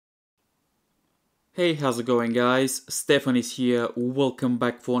Hey, how's it going guys? Stefan is here. Welcome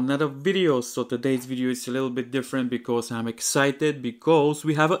back for another video. So today's video is a little bit different because I'm excited because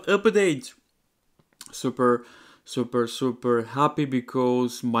we have an update. Super happy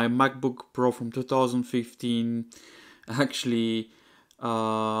because my MacBook Pro from 2015 actually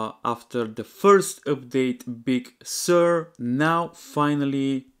after the first update Big Sur, now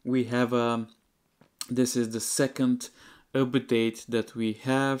finally we have this is the second update that we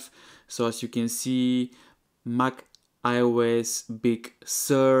have. So as you can see, macOS Big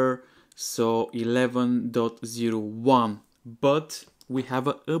Sur, so 11.01, but we have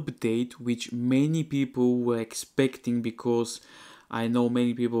an update which many people were expecting, because I know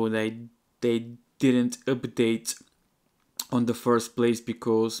many people they didn't update on the first place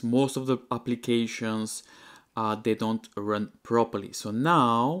because most of the applications they don't run properly. So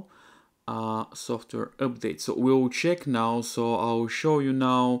now software update, so we'll check now. So I'll show you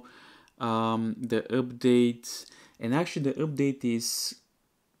now the update, and actually the update is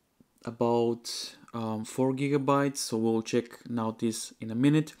about 4 gigabytes, so we'll check now this in a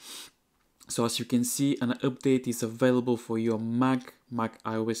minute. So as you can see, an update is available for your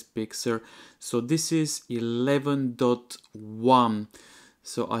macOS Big Sur. So this is 11.1.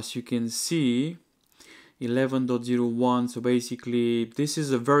 So as you can see, 11.01. So basically this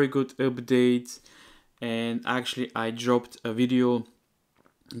is a very good update, and actually I dropped a video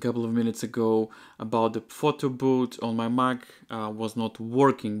a couple of minutes ago about the photo booth on my Mac was not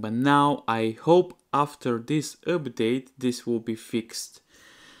working, but now I hope after this update this will be fixed.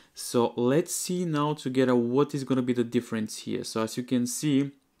 So let's see now together what is going to be the difference here. So as you can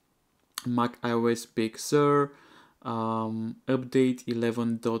see, macOS Big Sur update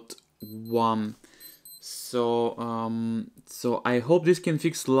 11.1. So I hope this can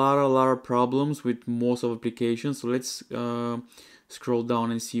fix a lot of problems with most of applications. So let's scroll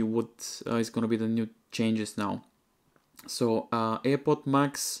down and see what is going to be the new changes now. So AirPod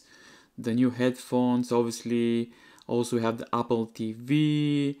Max, the new headphones, obviously. Also we have the Apple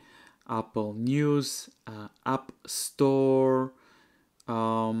TV, Apple News, App Store.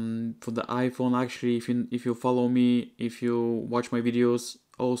 For the iPhone, actually, if you follow me, if you watch my videos,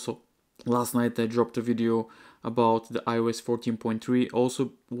 also last night I dropped a video about the iOS 14.3,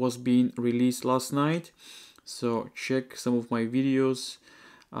 also was being released last night. So check some of my videos.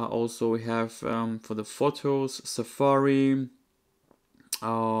 Also we have for the photos, Safari.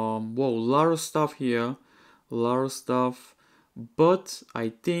 Whoa, a lot of stuff here, a lot of stuff. But I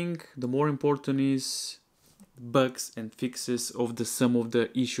think the more important is bugs and fixes of some of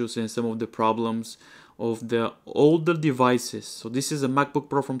the issues and some of the problems of the older devices. So this is a MacBook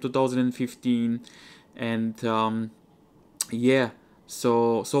Pro from 2015, and yeah,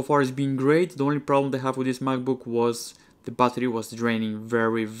 so far it's been great. The only problem they have with this MacBook was the battery was draining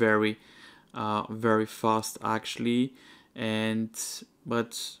very fast actually,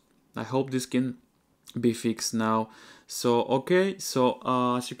 but I hope this can be fixed now. So okay, so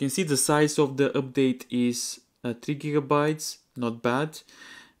as you can see, the size of the update is 3 gigabytes, not bad.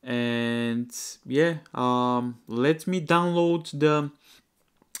 And yeah, let me download the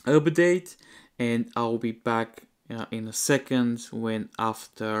update and I'll be back in a second when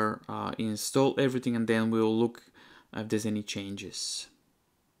after install everything, and then we'll look if there's any changes.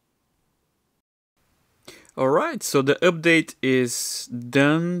 Alright, so the update is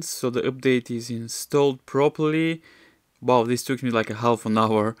done. So the update is installed properly. Wow, this took me like a half an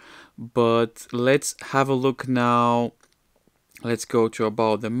hour, but let's have a look now. Let's go to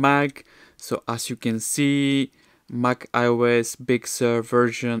about the Mac. So as you can see, macOS Big Sur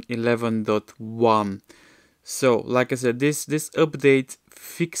version 11.1. So like I said, this update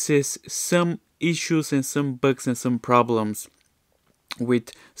fixes some issues and some bugs and some problems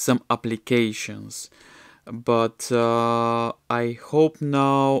with some applications. But I hope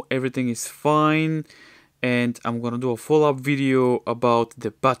now everything is fine, and I'm gonna do a follow-up video about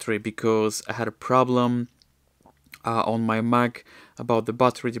the battery, because I had a problem on my Mac about the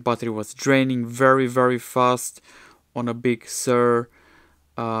battery. The battery was draining very fast on a Big Sur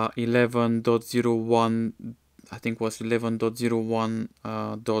 11.01. I think was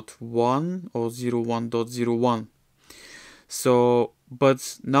 11.01.1 or 01.01. So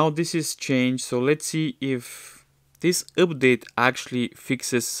but now this is changed, so let's see if this update actually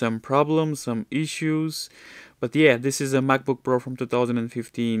fixes some problems, some issues. But yeah, this is a MacBook Pro from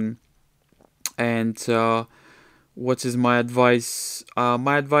 2015, and what is my advice?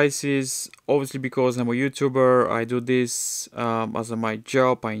 My advice is, obviously, because I'm a YouTuber, I do this as my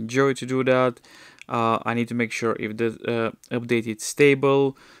job, I enjoy to do that. I need to make sure if the update is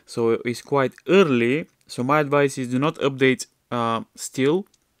stable. So it's quite early, so my advice is do not update still.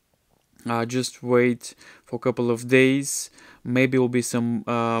 Just wait for a couple of days. Maybe will be some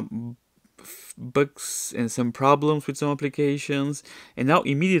bugs and some problems with some applications. And now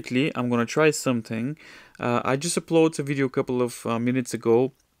immediately I'm gonna try something. I just uploaded a video a couple of minutes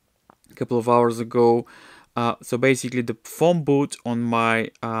ago, a couple of hours ago. So basically the phone boot on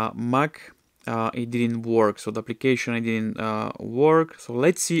my Mac, it didn't work. So the application it didn't work. So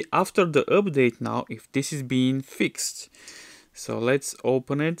let's see after the update now if this is being fixed. So let's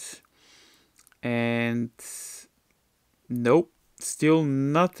open it, and nope, still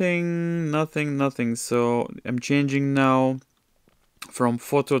nothing. So I'm changing now from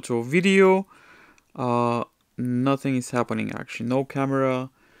photo to video. Nothing is happening actually. No camera,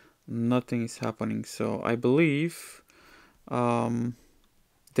 nothing is happening. So I believe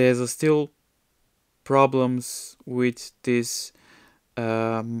there's still problems with this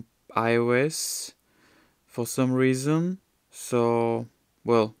iOS for some reason. So,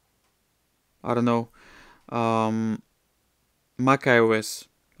 well, I don't know. macOS.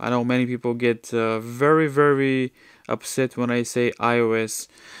 I know many people get very upset when I say iOS.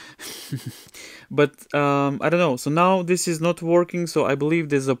 But I don't know. So now this is not working. So I believe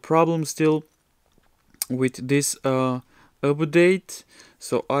there's a problem still with this update.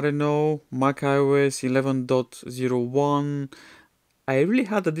 So I don't know. macOS 11.01. I really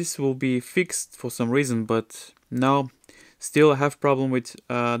had that this will be fixed for some reason, but now still have problem with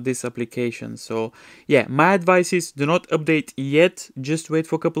this application. So yeah, my advice is do not update yet. Just wait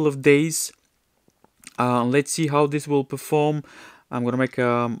for a couple of days. Let's see how this will perform. I'm gonna make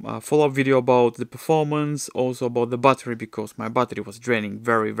a follow-up video about the performance, also about the battery, because my battery was draining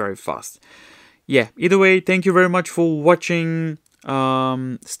very fast. Yeah, either way, thank you very much for watching.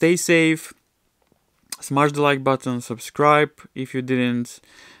 Stay safe. Smash the like button, subscribe if you didn't,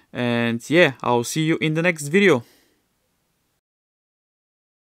 and yeah, I'll see you in the next video.